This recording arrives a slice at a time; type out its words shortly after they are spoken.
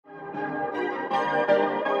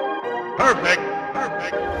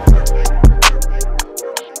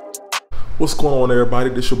What's going on,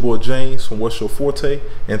 everybody? This your boy James from What's Your Forte,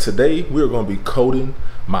 and today we're going to be coding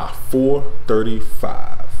my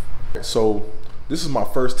 435. So this is my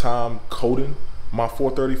first time coding my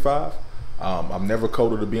 435. I've never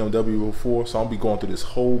coded a BMW before, so I'll be going through this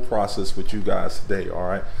whole process with you guys today. All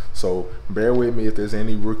right, so bear with me if there's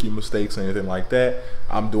any rookie mistakes or anything like that.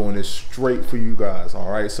 I'm doing this straight for you guys.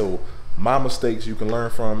 All right, so my mistakes you can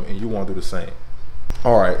learn from, and you want to do the same.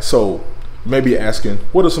 All right, so you may be asking,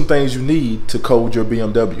 what are some things you need to code your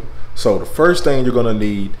BMW? So the first thing you're gonna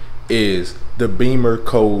need is the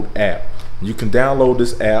Bimmercode app. You can download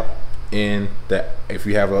this app if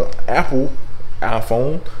you have an Apple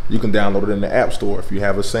iPhone, you can download it in the App Store. If you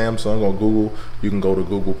have a Samsung or Google, you can go to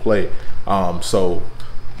Google Play. So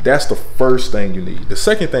that's the first thing you need. The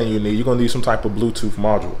second thing you need, you're gonna need some type of Bluetooth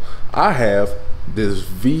module. I have this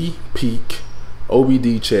V-Peak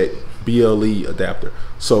OBDLink BLE adapter.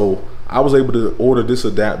 So I was able to order this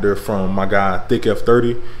adapter from my guy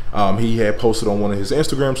ThickF30. He had posted on one of his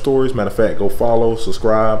Instagram stories. Matter of fact, go follow,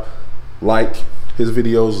 subscribe, like his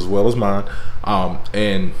videos as well as mine.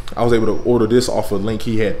 And I was able to order this off a link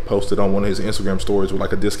he had posted on one of his Instagram stories with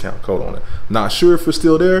like a discount code on it. Not sure if it's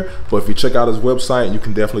still there, but if you check out his website, you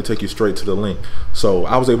can definitely take you straight to the link. So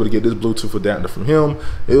I was able to get this Bluetooth adapter from him.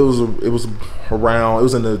 It was in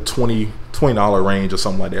the $20 range or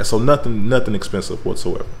something like that. So nothing expensive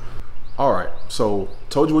whatsoever. All right, so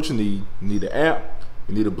told you what you need. You need the app,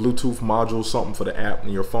 you need a Bluetooth module, something for the app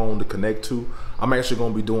in your phone to connect to. I'm actually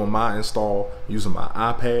going to be doing my install using my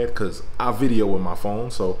iPad because I video with my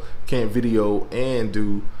phone, so can't video and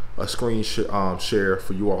do a screen share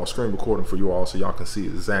for you all, screen recording for you all, so y'all can see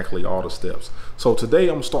exactly all the steps. So today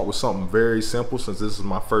I'm gonna start with something very simple, since this is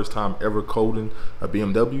my first time ever coding a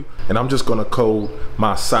BMW, and I'm just gonna code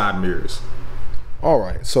my side mirrors. All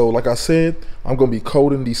right, so like I said, I'm gonna be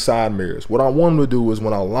coding these side mirrors. What I want to do is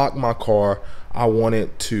when I lock my car, I want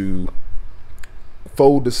it to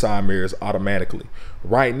fold the side mirrors automatically.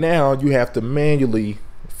 Right now, you have to manually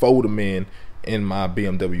fold them in my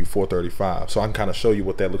BMW 435. So I can kind of show you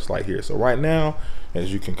what that looks like here. So right now,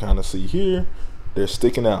 as you can kind of see here, they're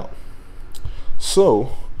sticking out.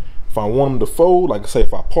 So if I want them to fold, like I say,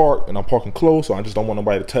 if I park and I'm parking close, so I just don't want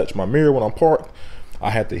nobody to touch my mirror when I'm parked,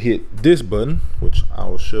 I have to hit this button, which I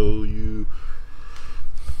will show you.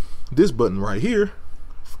 This button right here.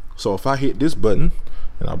 So if I hit this button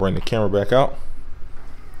and I bring the camera back out,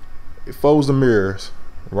 it folds the mirrors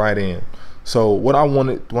right in. So what I'm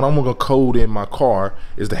gonna code in my car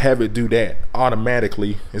is to have it do that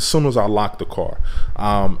automatically as soon as I lock the car.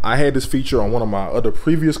 I had this feature on one of my other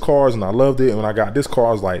previous cars and I loved it, and when I got this car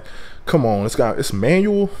I was like, come on, it's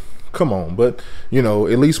manual, come on. But you know,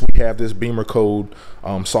 at least we have this Bimmercode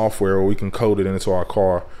software where we can code it into our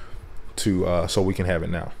car to so we can have it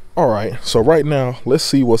now. All right, so right now let's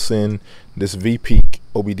see what's in this V-Peak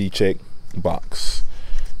OBDLink box.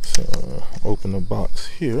 So open the box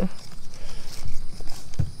here.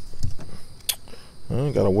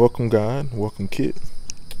 Got a welcome guide, welcome kit,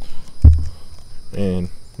 and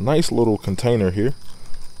nice little container here.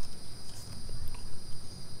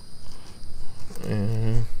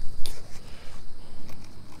 And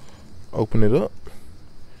open it up,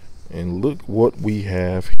 and look what we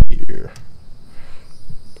have here.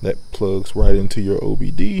 That plugs right into your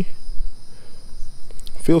OBD.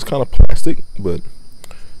 Feels kind of plastic, but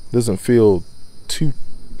doesn't feel too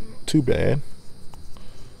bad.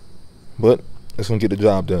 But it's gonna get the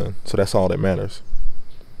job done, so that's all that matters.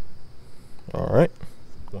 All right,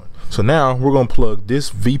 so now we're gonna plug this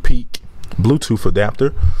V-Peak Bluetooth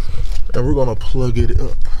adapter, and we're gonna plug it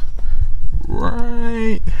up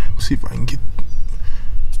right, let's see if I can get,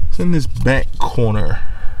 it's in this back corner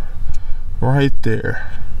right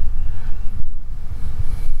there,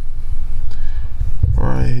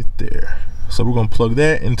 right there. So we're gonna plug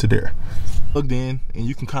that into there, plugged in, and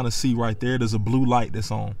you can kind of see right there there's a blue light that's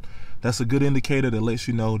on. That's a good indicator that lets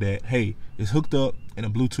you know that, hey, it's hooked up and the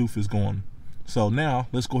Bluetooth is going. So now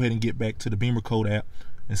let's go ahead and get back to the Bimmercode app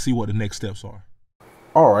and see what the next steps are.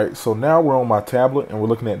 All right, so now we're on my tablet and we're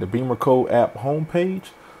looking at the Bimmercode app homepage.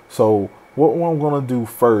 So what I'm gonna do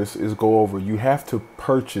first is go over, you have to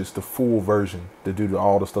purchase the full version to do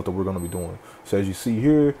all the stuff that we're gonna be doing. So as you see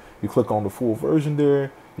here, you click on the full version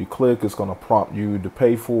there, you click, it's gonna prompt you to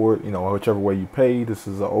pay for it, you know, whichever way you pay. This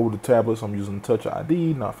is an older tablet, so I'm using Touch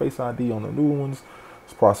ID, not Face ID on the new ones.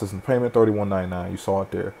 It's processing payment, $31.99, you saw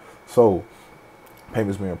it there. So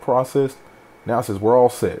payment's being processed. Now it says we're all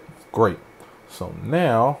set, great. So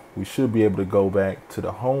now we should be able to go back to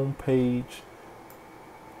the home page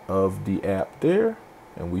of the app there,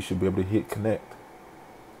 and we should be able to hit connect.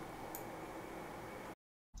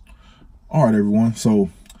 All right, everyone. So,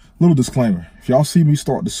 little disclaimer. If y'all see me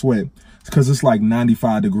start to sweat, it's because it's like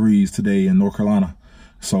 95 degrees today in North Carolina.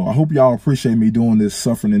 So, I hope y'all appreciate me doing this,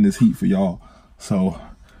 suffering in this heat for y'all. So,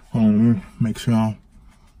 make sure I'm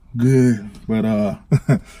good. But,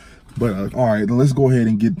 all right, let's go ahead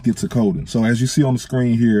and get to coding. So, as you see on the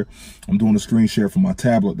screen here, I'm doing a screen share from my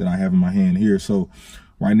tablet that I have in my hand here. So,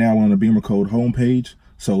 right now we're on the Bimmercode homepage.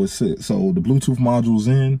 So, so the Bluetooth module's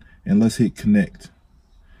in, and let's hit connect.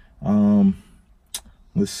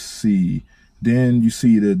 Let's see. Then you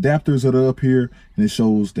see the adapters that are up here, and it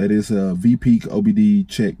shows that it's a VPeak OBD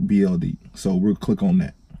check BLD. So we'll click on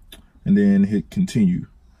that and then hit continue.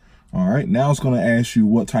 All right, now it's going to ask you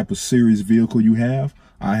what type of series vehicle you have.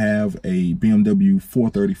 I have a BMW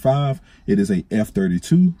 435. It is a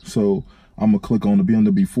F32. So I'm gonna click on the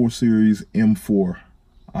BMW 4 Series M4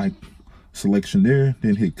 selection there,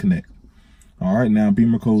 then hit connect. All right, now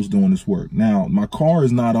Bimmercode's doing this work. Now my car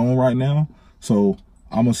is not on right now, so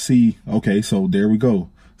I'm gonna see. Okay, so there we go.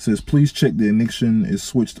 It says please check the ignition is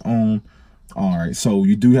switched on. All right, so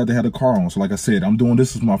you do have to have the car on. So like I said, I'm doing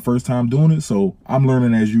this is my first time doing it, so I'm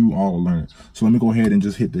learning as you all are learning. So let me go ahead and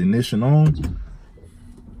just hit the ignition on.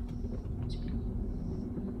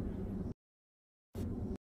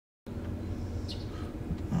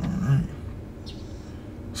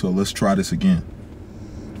 So let's try this again.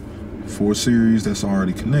 4 Series, that's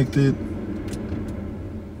already connected.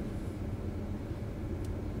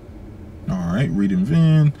 All right, reading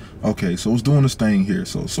VIN. Okay, so it's doing this thing here.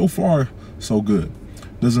 So far, so good.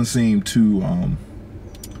 Doesn't seem too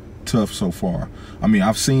tough so far. I mean,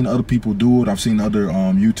 I've seen other people do it. I've seen other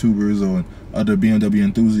YouTubers or other BMW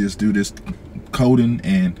enthusiasts do this coding,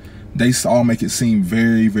 and they all make it seem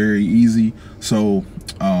very, very easy. So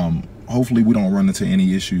hopefully we don't run into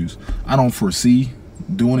any issues. I don't foresee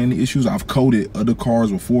doing any issues. I've coded other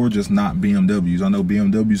cars before, just not BMWs. I know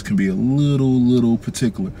BMWs can be a little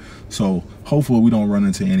particular. So hopefully we don't run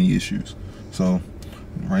into any issues. So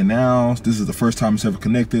right now, this is the first time it's ever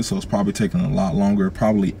connected, so it's probably taking a lot longer.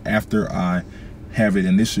 Probably after I have it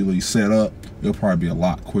initially set up, it'll probably be a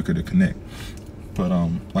lot quicker to connect. But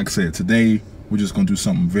like I said, today we're just gonna do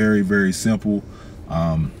something very, very simple.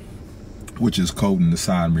 Which is coding the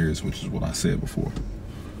side mirrors, which is what I said before.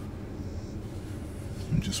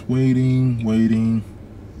 I'm just waiting.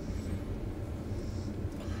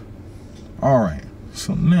 All right,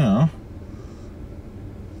 so now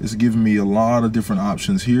it's giving me a lot of different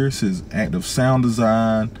options here. It says active sound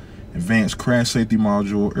design, advanced crash safety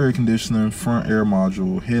module, air conditioning, front air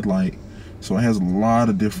module, headlight. So it has a lot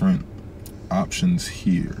of different options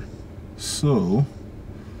here. So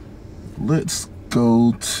let's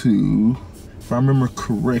go to, if I remember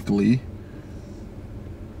correctly,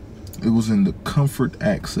 it was in the comfort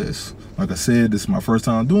access. Like I said, this is my first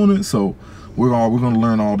time doing it, so we're gonna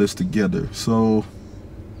learn all this together. So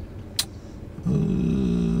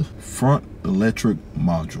front electric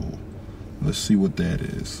module, let's see what that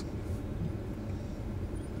is.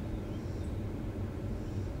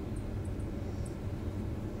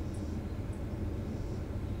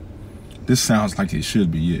 This sounds like it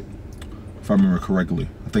should be it. If I remember correctly,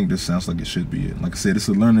 I think this sounds like it should be it. Like I said, it's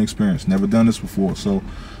a learning experience. Never done this before, so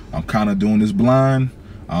I'm kind of doing this blind.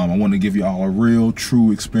 I want to give you all a real,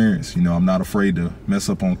 true experience. You know, I'm not afraid to mess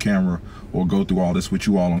up on camera or go through all this with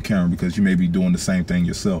you all on camera, because you may be doing the same thing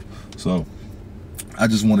yourself. So I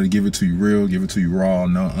just wanted to give it to you real, give it to you raw,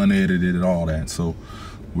 no unedited and all that. So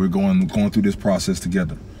we're going through this process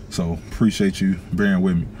together. So appreciate you bearing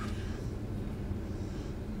with me.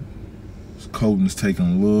 Coding's taking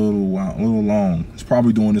a little while, a little long. It's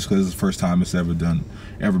probably doing this because it's the first time it's ever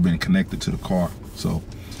been connected to the car. So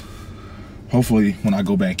hopefully when I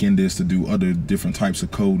go back in this to do other different types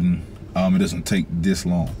of coding, it doesn't take this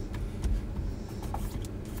long.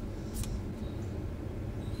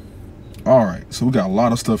 All right, so we got a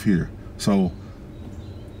lot of stuff here. So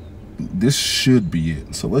this should be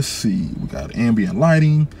it. So let's see. We got ambient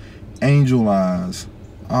lighting, angel eyes,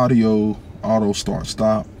 audio, auto start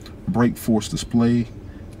stop, brake force display,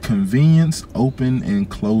 convenience, open and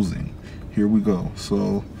closing. Here we go.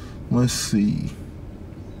 So let's see.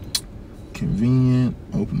 Convenient,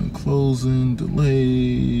 open and closing,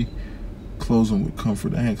 delay, closing with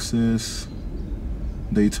comfort access,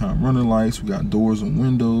 daytime running lights. We got doors and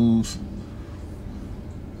windows,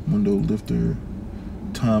 window lifter,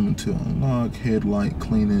 time until unlock, headlight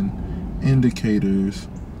cleaning, indicators,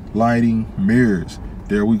 lighting, mirrors.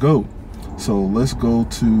 There we go. So let's go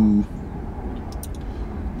to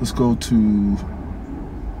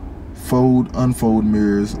fold, unfold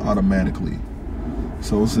mirrors automatically.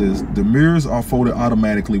 So it says the mirrors are folded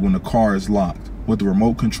automatically when the car is locked. with the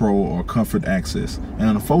remote control or comfort access, and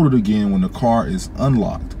unfold it again when the car is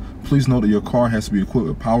unlocked. Please note that your car has to be equipped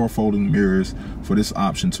with power folding mirrors for this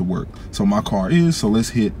option to work. So my car is, so let's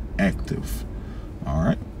hit active. All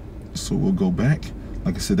right, so we'll go back.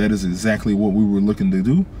 Like I said, that is exactly what we were looking to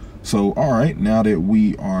do. So all right, now that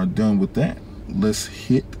we are done with that, let's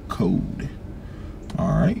hit code.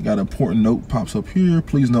 All right, got an important note pops up here.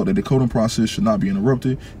 Please note that the coding process should not be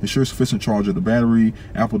interrupted. Ensure sufficient charge of the battery,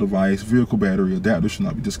 Apple device, vehicle battery adapter should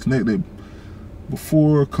not be disconnected.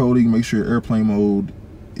 Before coding, make sure airplane mode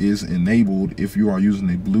is enabled if you are using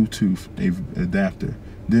a Bluetooth adapter.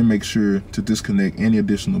 Then make sure to disconnect any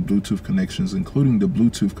additional Bluetooth connections, including the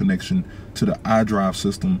Bluetooth connection to the iDrive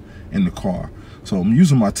system in the car. So I'm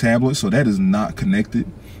using my tablet, so that is not connected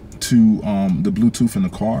to the Bluetooth in the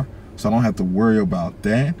car, so I don't have to worry about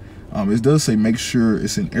that. It does say make sure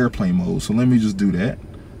it's in airplane mode, so let me just do that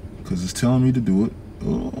because it's telling me to do it.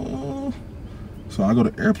 So I go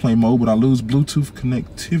to airplane mode, but I lose Bluetooth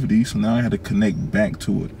connectivity, so now I had to connect back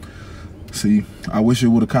to it. See, I wish it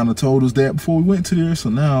would have kind of told us that before we went to there. So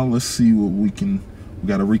now let's see what we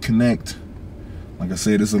got to reconnect. Like I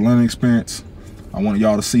said, it's a learning experience. I want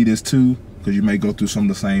y'all to see this too, because you may go through some of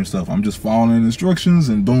the same stuff. I'm just following the instructions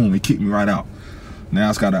and boom, it kicked me right out. Now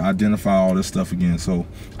it's got to identify all this stuff again. So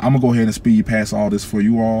I'm gonna go ahead and speed past all this for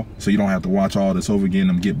you all, so you don't have to watch all this over again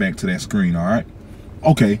and get back to that screen. All right.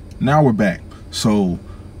 Okay, now we're back. So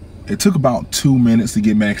it took about 2 minutes to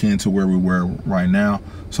get back into where we were right now.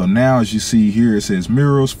 So now, as you see here, it says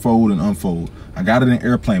mirrors, fold and unfold. I got it in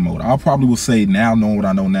airplane mode. I probably will say, now knowing what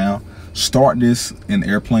I know now, start this in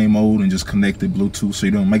airplane mode and just connect it Bluetooth, so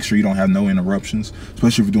you don't, make sure you don't have no interruptions,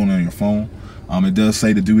 especially if you're doing it on your phone. It does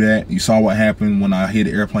say to do that. You saw what happened when I hit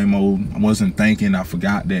airplane mode. I wasn't thinking, I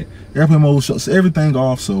forgot that airplane mode shuts everything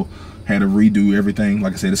off, so had to redo everything.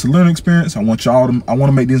 Like I said, it's a learning experience. I want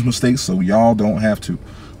to make these mistakes so y'all don't have to.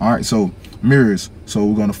 All right, so mirrors. So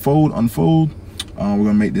we're gonna fold, unfold. We're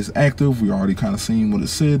gonna make this active. We already kind of seen what it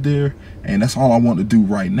said there, and that's all I want to do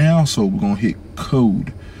right now. So we're gonna hit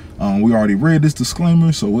code. We already read this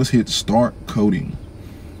disclaimer, so let's hit start coding.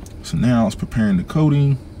 So now it's preparing the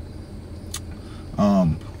coding.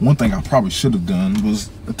 One thing I probably should have done was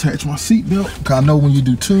attach my seatbelt, because I know when you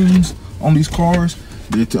do tunes on these cars,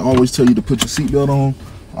 they have to always tell you to put your seatbelt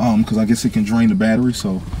on, because I guess it can drain the battery.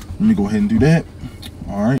 So let me go ahead and do that.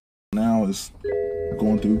 All right, now it's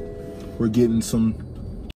going through. We're getting some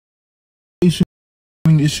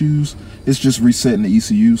issues. It's just resetting the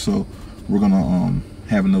ECU, so we're gonna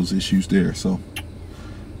having those issues there. So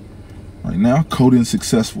right now, coding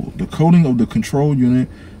successful. The coding of the control unit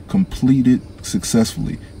completed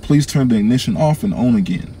successfully. Please turn the ignition off and on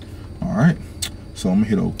again. All right, so I'm gonna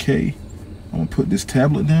hit OK. I'm gonna put this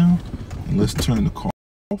tablet down and let's turn the car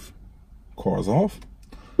off. Car's off.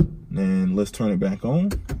 Then let's turn it back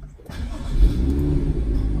on.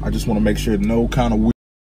 I just want to make sure no kind of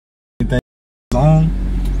weird thing is on.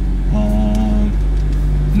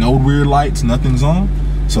 No rear lights, nothing's on.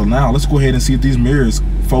 So now let's go ahead and see if these mirrors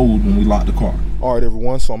fold when we lock the car. All right,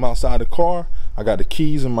 everyone, so I'm outside the car. I got the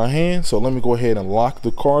keys in my hand, so let me go ahead and lock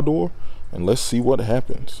the car door and let's see what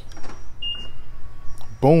happens.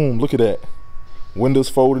 Boom, look at that. Windows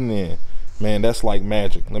folding in. Man, that's like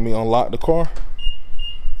magic. Let me unlock the car.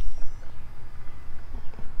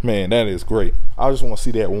 Man, that is great. I just want to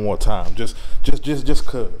see that one more time. Just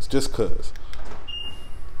cause.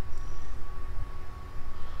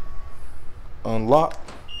 Unlock.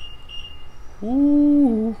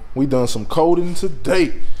 Ooh, we done some coding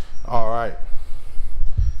today. All right,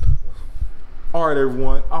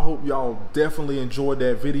 everyone. I hope y'all definitely enjoyed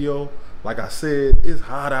that video. Like I said, it's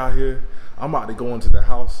hot out here. I'm about to go into the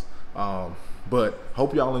house. But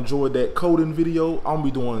hope y'all enjoyed that coding video. I'm gonna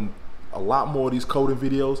be doing a lot more of these coding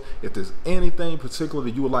videos. If there's anything particular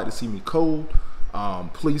that you would like to see me code,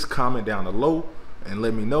 please comment down below and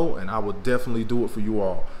let me know, and I will definitely do it for you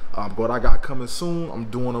all. But I got coming soon, I'm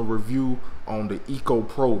doing a review on the Eco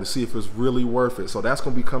Pro to see if it's really worth it. So that's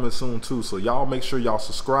gonna be coming soon too. So y'all make sure y'all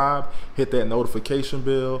subscribe, hit that notification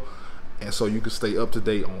bell, and so you can stay up to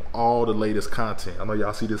date on all the latest content. I know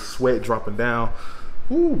y'all see this sweat dropping down.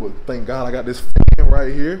 Ooh, but thank God I got this fan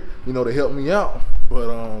right here, you know, to help me out.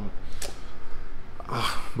 But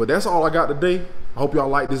that's all I got today. I hope y'all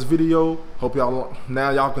like this video. Hope y'all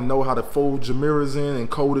can know how to fold your mirrors in and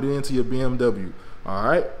code it into your BMW. All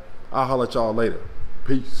right, I'll holler at y'all later.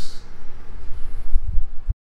 Peace.